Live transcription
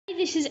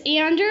this is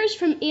Anders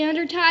from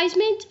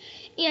Andertisement,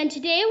 and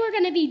today we're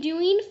going to be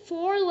doing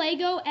 4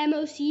 Lego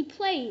MOC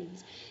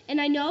planes. And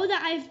I know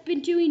that I've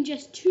been doing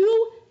just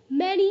too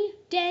many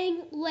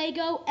dang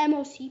Lego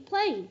MOC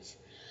planes.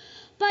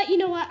 But you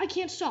know what, I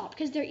can't stop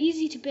because they're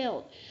easy to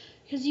build.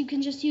 Because you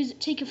can just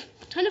take a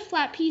ton of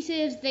flat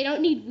pieces, they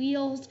don't need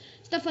wheels,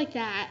 stuff like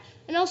that.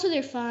 And also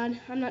they're fun,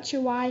 I'm not sure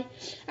why,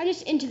 I'm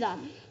just into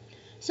them.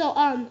 So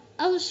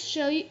I'll just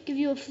give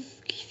you a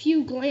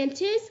few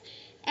glances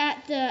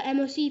at the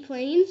MOC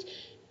planes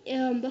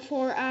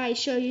before I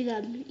show you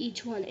them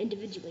each one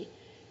individually.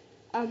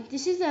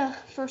 This is the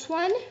first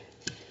one,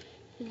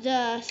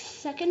 the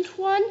second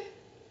one,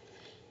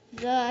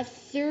 the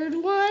third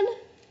one,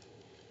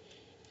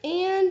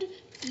 and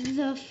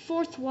the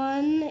fourth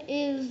one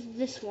is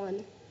this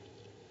one.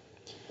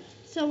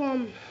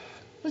 So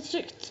let's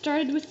get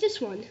started with this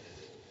one.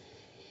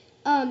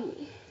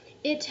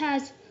 It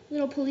has a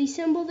little police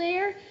symbol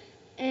there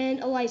and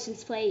a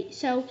license plate,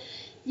 so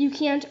you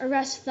can't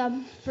arrest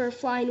them for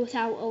flying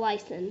without a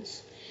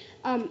license.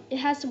 It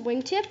has some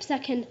wingtips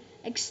that can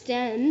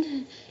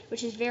extend,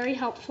 which is very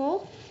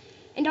helpful.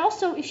 And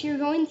also, if you're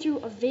going through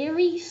a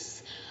very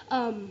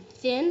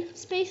thin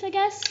space, I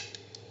guess,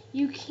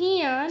 you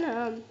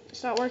can,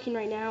 it's not working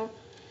right now,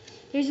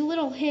 there's a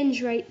little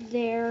hinge right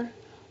there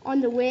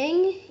on the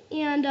wing,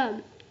 and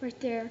right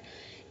there.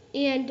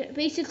 And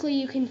basically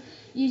you can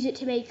use it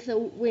to make the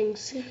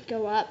wings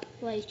go up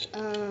like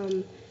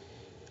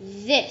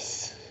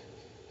this.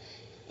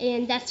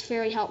 And that's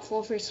very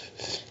helpful for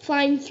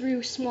flying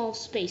through small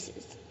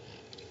spaces.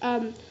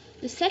 The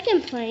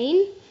second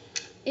plane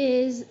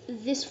is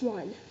this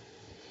one.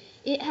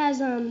 It has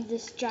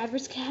this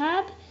driver's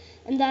cab,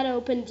 and that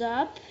opens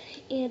up,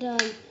 and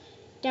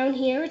down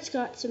here it's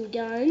got some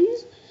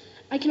guns.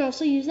 I can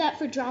also use that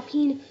for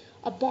dropping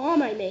a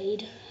bomb I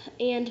made,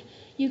 and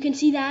you can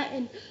see that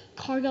in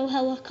Cargo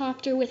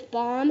Helicopter with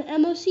Bomb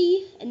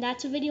MOC, and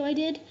that's a video I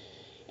did,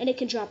 and it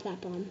can drop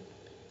that bomb.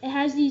 It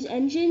has these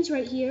engines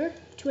right here,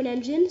 twin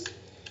engines.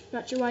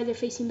 Not sure why they're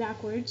facing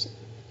backwards.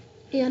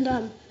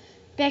 And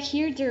back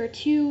here there are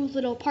 2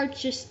 little parts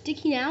just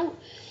sticking out,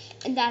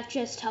 and that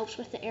just helps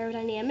with the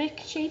aerodynamic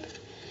shape.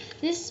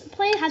 This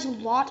plane has a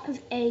lot of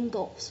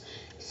angles,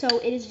 so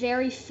it is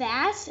very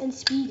fast and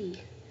speedy.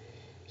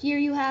 Here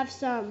you have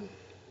some,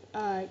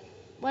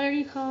 what do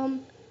you call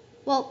them?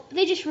 Well,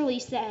 they just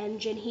released the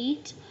engine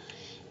heat.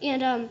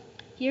 And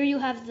here you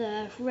have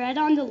the red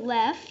on the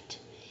left.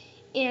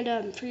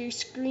 And for your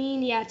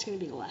screen, yeah, it's going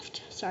to be the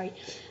left. Sorry.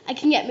 I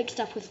can get mixed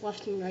up with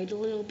left and right a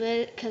little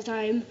bit because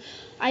I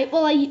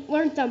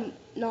learned them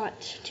not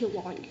too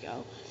long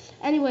ago.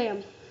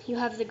 Anyway, you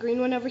have the green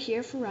one over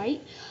here for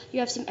right.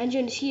 You have some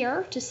engines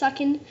here to suck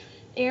in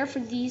air for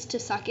these to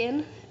suck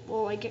in.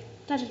 Well, that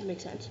doesn't make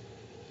sense.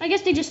 I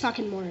guess they just suck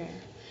in more air.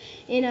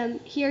 And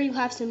here you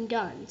have some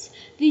guns.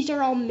 These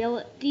are all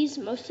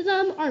most of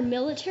them are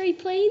military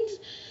planes,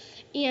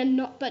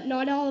 but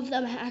not all of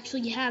them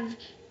actually have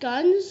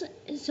guns,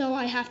 so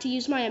I have to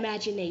use my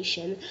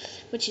imagination,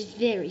 which is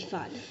very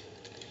fun.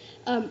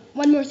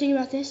 One more thing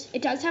about this,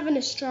 it does have an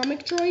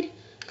astronomic droid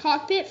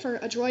cockpit for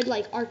a droid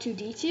like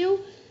R2-D2,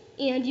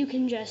 and you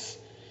can just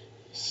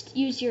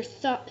use your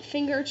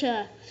finger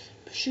to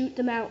shoot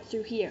them out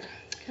through here,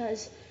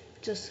 because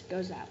it just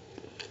goes out.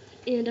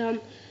 And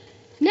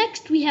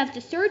next we have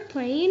the third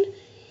plane,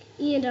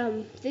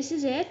 and this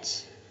is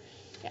it.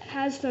 It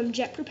has some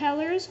jet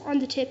propellers on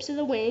the tips of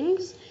the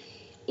wings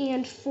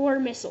and 4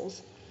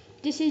 missiles.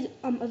 This is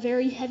a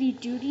very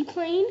heavy-duty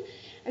plane,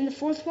 and the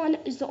fourth one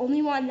is the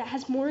only one that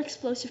has more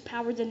explosive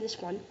power than this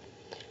one.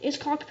 Its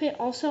cockpit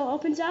also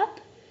opens up,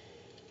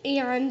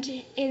 and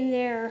in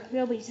there,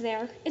 nobody's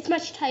there. It's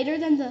much tighter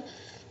than the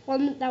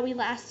one that we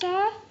last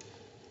saw.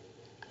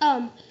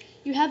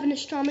 You have an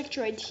astronomic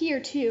droid here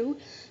too,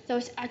 though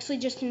it's actually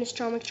just an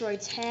astronomic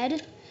droid's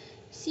head.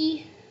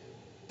 See?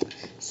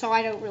 So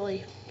I don't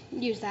really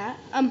use that.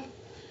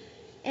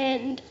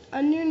 And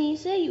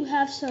underneath it you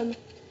have some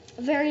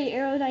very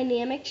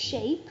aerodynamic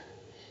shape,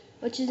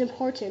 which is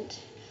important.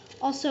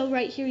 Also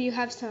right here you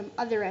have some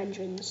other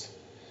engines.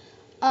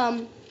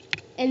 And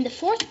the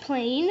fourth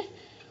plane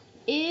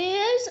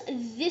is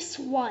this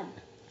one,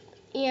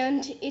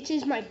 and it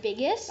is my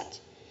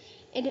biggest.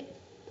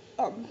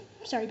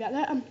 Sorry about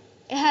that.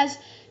 It has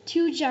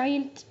 2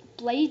 giant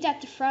blades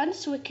at the front,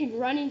 so it can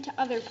run into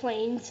other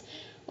planes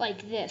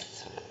like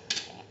this,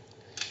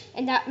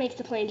 and that makes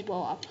the planes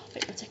blow up.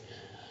 Wait 1 second.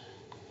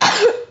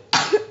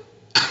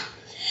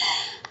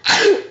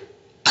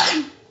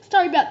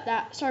 Sorry about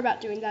that. Sorry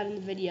about doing that in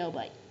the video,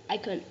 but I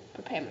couldn't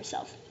prepare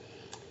myself.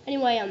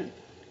 Anyway,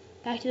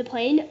 back to the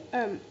plane.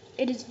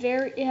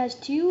 It has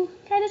 2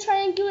 kind of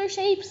triangular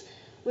shapes,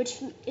 which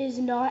is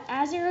not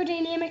as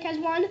aerodynamic as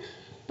one,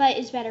 but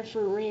is better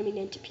for ramming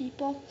into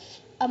people.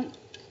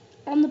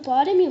 On the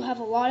bottom you have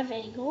a lot of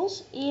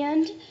angles,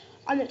 and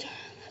on the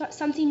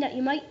something that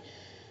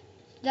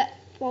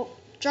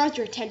draws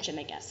your attention,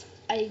 I guess.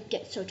 I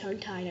get so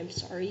tongue-tied, I'm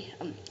sorry.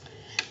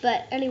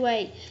 But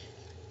anyway,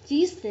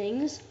 these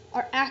things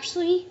are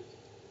actually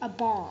a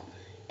bomb,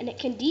 and it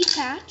can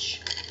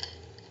detach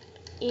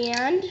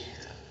and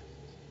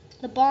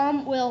the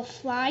bomb will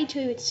fly to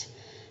its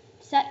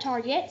set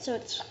target. So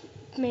it's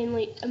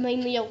mainly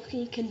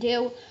you can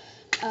do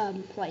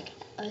like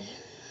a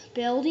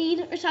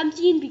building or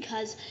something,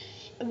 because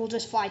it will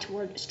just fly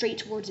straight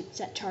towards its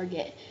set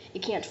target.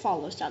 It can't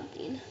follow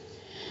something.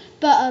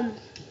 But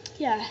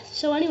yeah.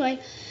 So anyway,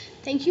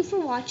 thank you for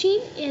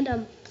watching,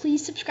 and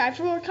please subscribe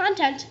for more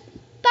content.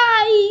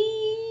 Bye.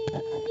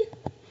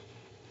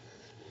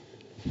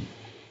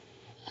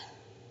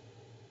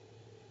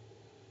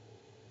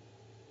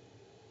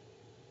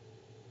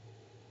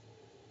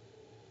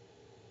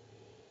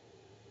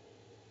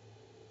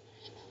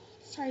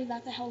 Sorry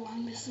about how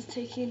long this is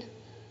taking.